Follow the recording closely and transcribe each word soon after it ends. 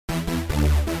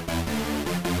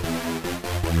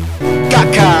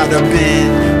caught up in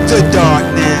the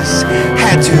darkness,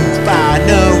 had to find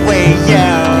a way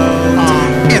out.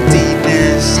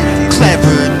 Emptiness,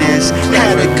 cleverness,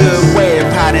 had a good way of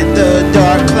hiding the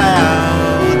dark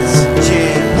clouds.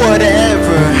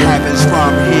 Whatever happens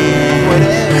from here,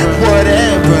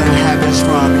 whatever happens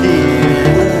from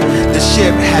here, the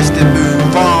ship has to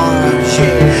move on.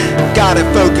 Gotta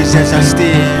focus as I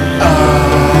steer.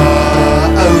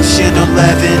 Ocean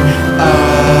 11,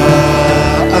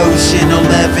 Ocean 11,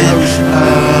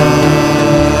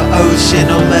 Ocean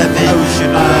 11,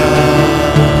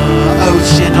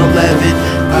 Ocean 11,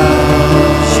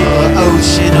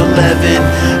 Ocean 11.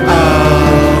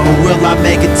 Will I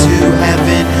make it to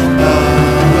heaven?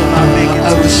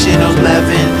 Ocean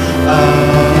 11,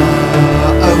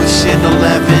 Ocean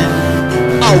 11.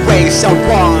 Always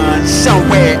someone,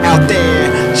 somewhere out there,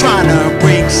 trying to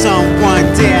bring someone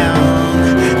down.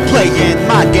 Playing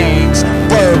my games,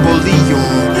 verbally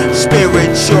or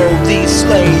spiritually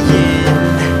slaying.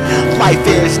 Life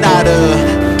is not a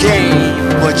game,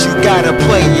 but you gotta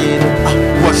play it.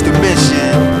 What's the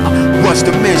mission? What's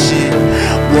the mission?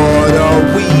 What are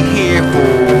we here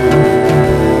for?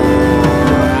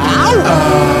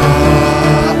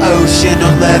 Ocean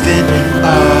 11,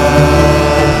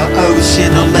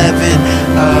 Ocean 11,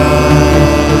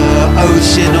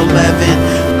 Ocean 11,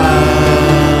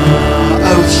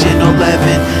 Ocean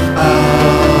 11,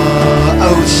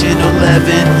 Ocean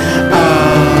 11.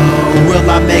 Will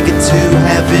I make it to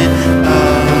heaven?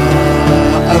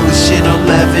 Ocean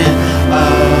 11,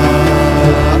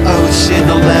 Ocean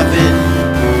 11.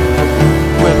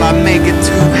 Will I make it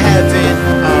to